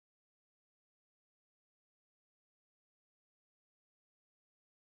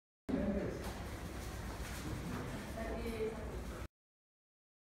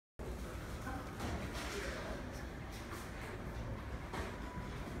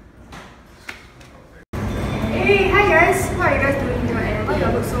what are you guys doing here and why you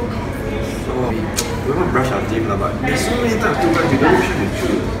all look so confused? So we want to brush our teeth, but there's so many types of toothbrush, we don't know which one to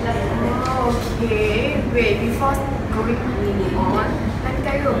choose. Okay, wait, before going on, let me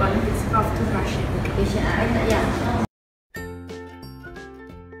tell you about the principle of toothbrushing.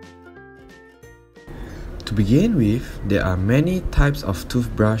 To begin with, there are many types of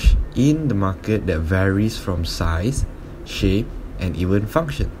toothbrush in the market that varies from size, shape, and even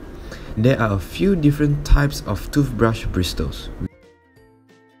function. There are a few different types of toothbrush bristles.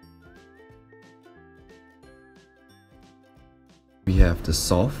 We have the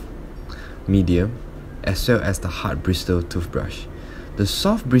soft, medium, as well as the hard bristle toothbrush. The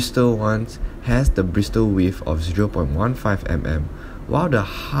soft bristle one has the bristle width of 0.15 mm, while the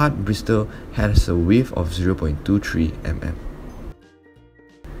hard bristle has a width of 0.23 mm.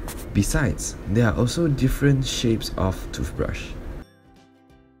 Besides, there are also different shapes of toothbrush.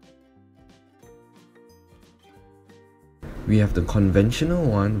 We have the conventional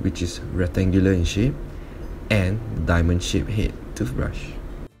one, which is rectangular in shape, and the diamond-shaped head toothbrush.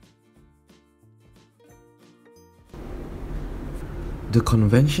 The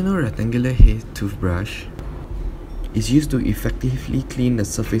conventional rectangular head toothbrush is used to effectively clean the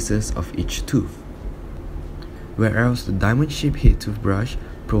surfaces of each tooth, whereas the diamond-shaped head toothbrush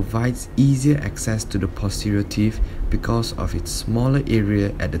provides easier access to the posterior teeth because of its smaller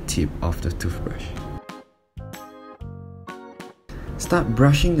area at the tip of the toothbrush. Start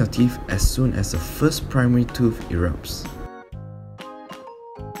brushing your teeth as soon as the first primary tooth erupts.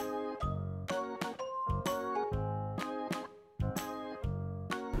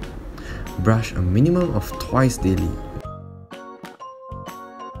 Brush a minimum of twice daily.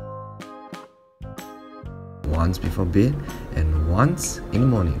 Once before bed and once in the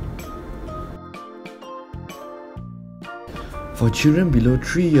morning. For children below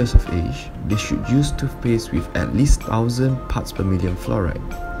 3 years of age, they should use toothpaste with at least 1000 parts per million fluoride.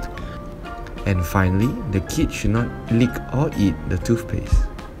 And finally, the kid should not lick or eat the toothpaste.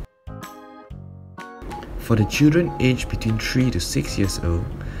 For the children aged between 3 to 6 years old,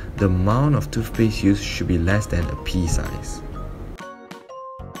 the amount of toothpaste used should be less than a pea size.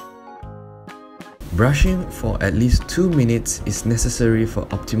 Brushing for at least 2 minutes is necessary for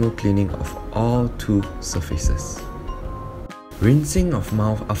optimal cleaning of all tooth surfaces. Rinsing of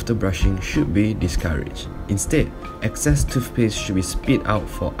mouth after brushing should be discouraged. Instead, excess toothpaste should be spit out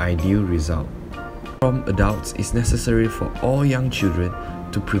for ideal result. From adults is necessary for all young children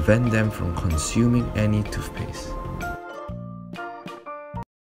to prevent them from consuming any toothpaste.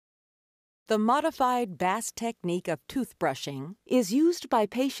 The modified Bass technique of toothbrushing is used by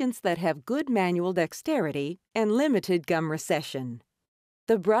patients that have good manual dexterity and limited gum recession.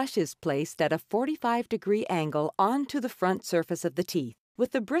 The brush is placed at a 45-degree angle onto the front surface of the teeth,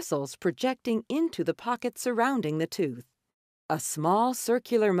 with the bristles projecting into the pocket surrounding the tooth. A small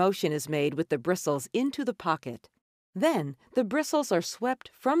circular motion is made with the bristles into the pocket. Then, the bristles are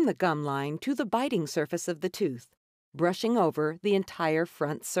swept from the gum line to the biting surface of the tooth, brushing over the entire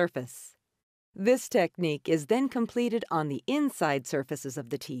front surface. This technique is then completed on the inside surfaces of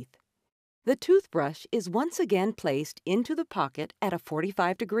the teeth. The toothbrush is once again placed into the pocket at a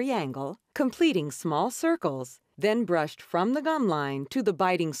 45-degree angle, completing small circles, then brushed from the gum line to the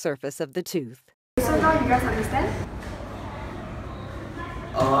biting surface of the tooth. So now you guys understand?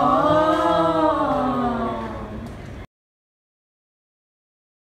 Oh!